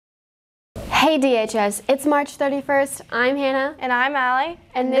Hey DHS, it's March 31st. I'm Hannah. And I'm Allie.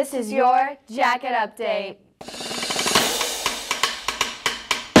 And this is your Jacket Update.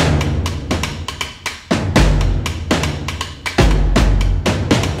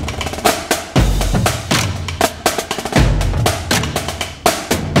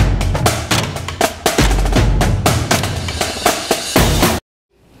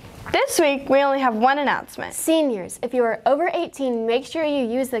 This week, we only have one announcement. Seniors, if you are over 18, make sure you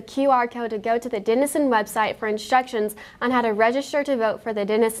use the QR code to go to the Denison website for instructions on how to register to vote for the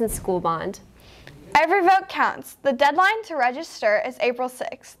Denison School Bond. Every vote counts. The deadline to register is April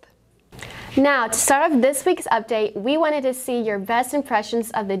 6th. Now, to start off this week's update, we wanted to see your best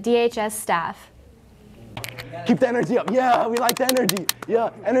impressions of the DHS staff. Keep the energy up. Yeah, we like the energy. Yeah,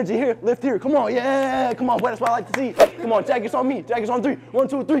 energy here, lift here. Come on, yeah, come on. That's what I like to see. Come on, jackets on me. Jackets on 3. 1,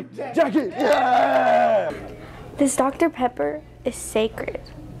 2, 3. Jacket, yeah. This Dr. Pepper is sacred.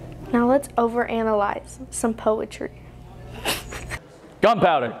 Now let's overanalyze some poetry.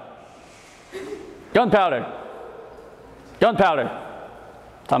 Gunpowder. Gunpowder. Gunpowder.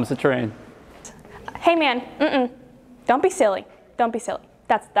 Thomas the Train. Hey man, Don't be silly. Don't be silly.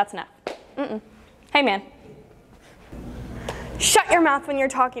 That's enough. Hey man. Shut your mouth when you're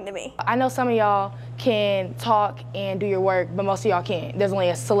talking to me. I know some of y'all can talk and do your work, but most of y'all can't. There's only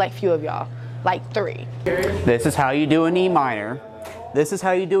a select few of y'all, like 3. This is how you do an E minor. This is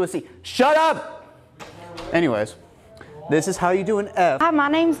how you do a C. Shut up! Anyways, this is how you do an F. Hi, my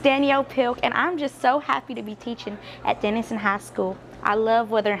name's Danielle Pilk, and I'm just so happy to be teaching at Denison High School. I love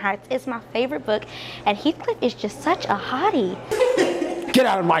Wuthering Heights. It's my favorite book, and Heathcliff is just such a hottie. Get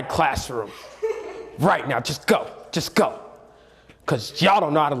out of my classroom. Right now, just go. Just go. Because y'all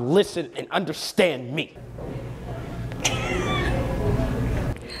don't know how to listen and understand me.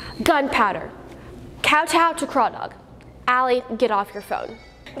 Gunpowder. Kowtow to Craw Dog. Allie, get off your phone.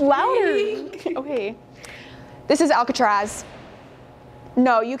 Louder. Okay. This is Alcatraz.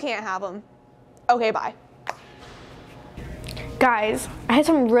 No, you can't have them. Okay, bye. Guys, I had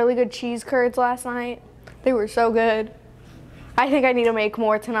some really good cheese curds last night. They were so good. I think I need to make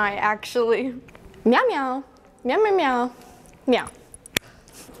more tonight, actually. Meow, meow. Meow, meow, meow. Meow.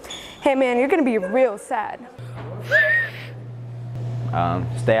 Hey man, you're gonna be real sad.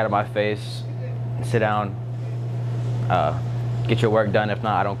 Stay out of my face, sit down, get your work done. If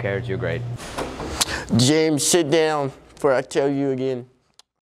not, I don't care, it's your grade. James, sit down before I tell you again.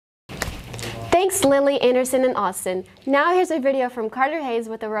 Thanks Lily, Anderson, and Austin. Now here's a video from Carter Hayes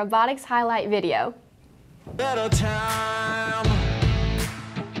with a Robotics Highlight video. Better time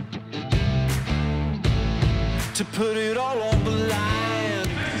to put it all on the line.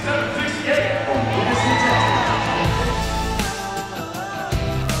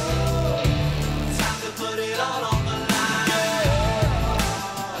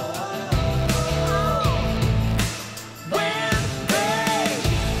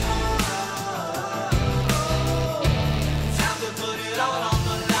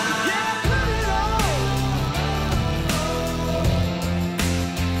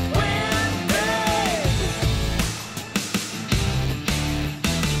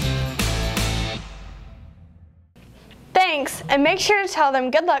 Thanks, and make sure to tell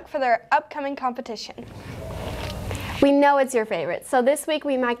them good luck for their upcoming competition. We know it's your favorite, so this week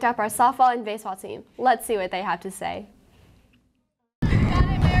we mic'd up our softball and baseball team. Let's see what they have to say.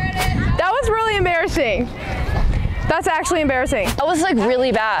 That was really embarrassing. That's actually embarrassing. That was like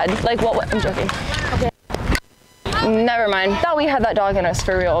really bad. Like what? I'm joking. Okay. Never mind. Thought we had that dog in us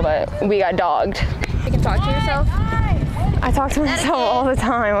for real, but we got dogged. You can talk to yourself? I talk to myself all the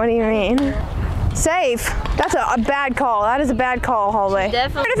time. What do you mean? Safe. That's a bad call. That is a bad call, Hallway.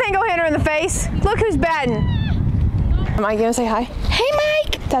 Definitely. What do you think? Go hit her in the face. Look who's batting. Am I gonna say hi? Hey,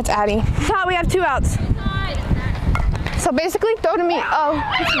 Mike. That's Addie. Todd, we have 2 outs. So basically, throw to me. Oh,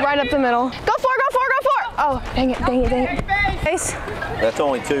 it's right up the middle. Go for it, go for it, go for it. Oh, dang it, dang it, dang it. Face. That's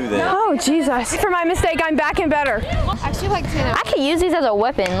only 2 then. Oh, Jesus. For my mistake, I'm back and better. Actually, like 10. I could use these as a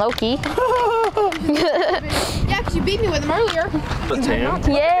weapon, low-key. Yeah, because you beat me with them earlier. The tan?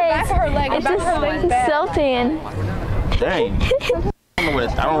 Yes. Back of her leg. It's just so thin. Dang. I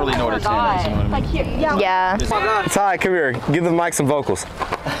don't really know what a tan is, you know what I mean? Yeah. Ty, come here. Give the mic some vocals.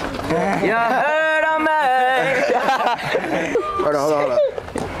 Yeah, heard I'm mad. Hold on.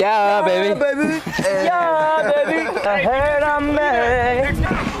 Yeah, baby. Yeah, baby. I heard I'm mad.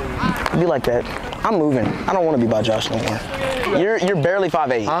 Be like that. I'm moving. I don't want to be by Josh no more. You're barely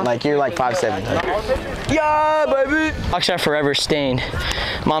 5'8". Huh? Like you're like 5'7". Yeah, baby. Actually, forever stained.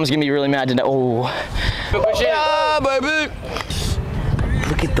 Mom's gonna be really mad today. Oh. Yeah, baby.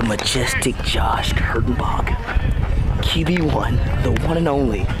 Look at the majestic Josh Kurtenbach. QB1, the one and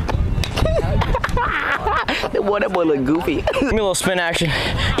only. That boy look goofy. Give me a little spin action.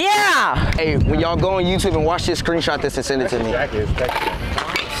 Yeah! Hey, when y'all go on YouTube and watch this, screenshot this and send it to me.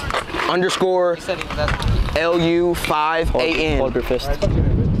 Underscore LU5AN. Hold up your fist.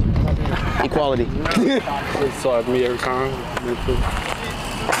 Equality. Sorry, me every time.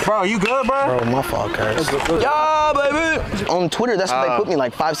 Bro, you good, bro? Bro, my fault, cuz. Yeah, baby. On Twitter, that's what they put me,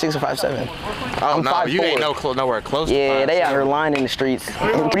 like 5'6" or 5'7". I'm no, 5'4". You ain't nowhere close to Yeah, 5'7". they out here lying in the streets.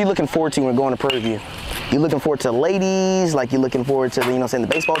 What are you looking forward to when going to Prairie View? You looking forward to the ladies? Like you looking forward to the, you know what I'm saying, the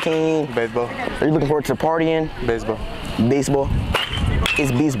baseball team? Baseball. Are you looking forward to the partying? Baseball. Baseball.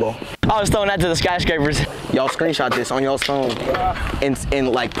 It's baseball. I was throwing that to the skyscrapers. Y'all screenshot this on y'all's phone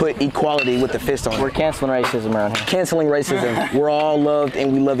and like put equality with the fist on it. We're canceling racism around here. Canceling racism. We're all loved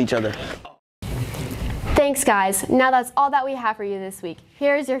and we love each other. Thanks, guys. Now that's all that we have for you this week.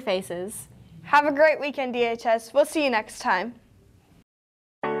 Here's your faces. Have a great weekend, DHS. We'll see you next time.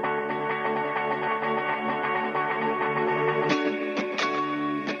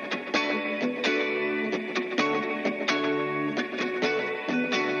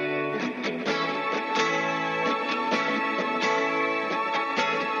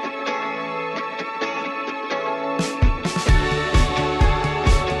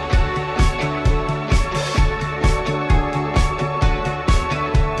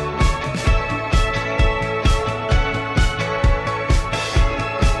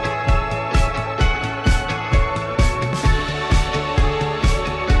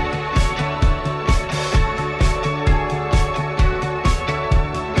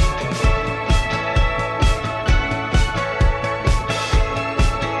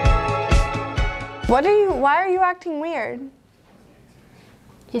 Why are you acting weird?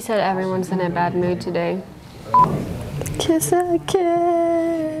 He said everyone's in a bad mood today. Kiss a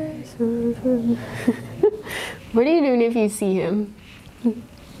kiss. What are you doing if you see him?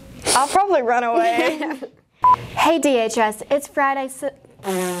 I'll probably run away. Hey DHS, it's Friday.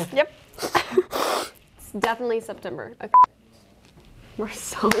 Yep. It's definitely September. Okay. We're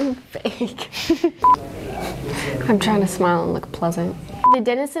so fake. I'm trying to smile and look pleasant. The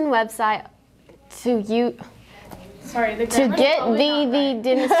Denison website to get the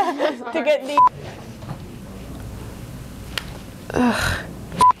Denison to get the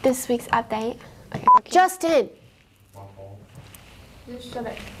this week's update. Okay. Justin. Just shut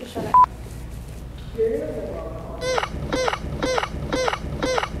it. Just shut it.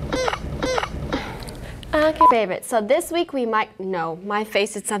 Okay. Favorite. So this week we might my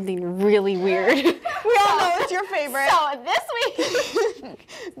face did something really weird. We all know it's your favorite.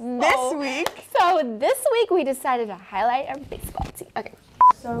 So this week we decided to highlight our baseball team. Okay.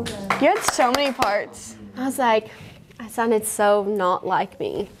 So good. You had so many parts. I was like, I sounded so not like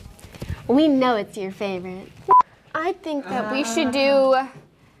me. We know it's your favorite. I think that we should do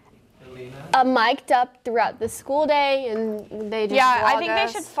a mic'd up throughout the school day and they just I vlog think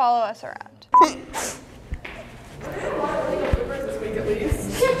us. they should follow us around.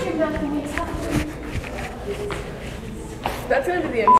 That's gonna be the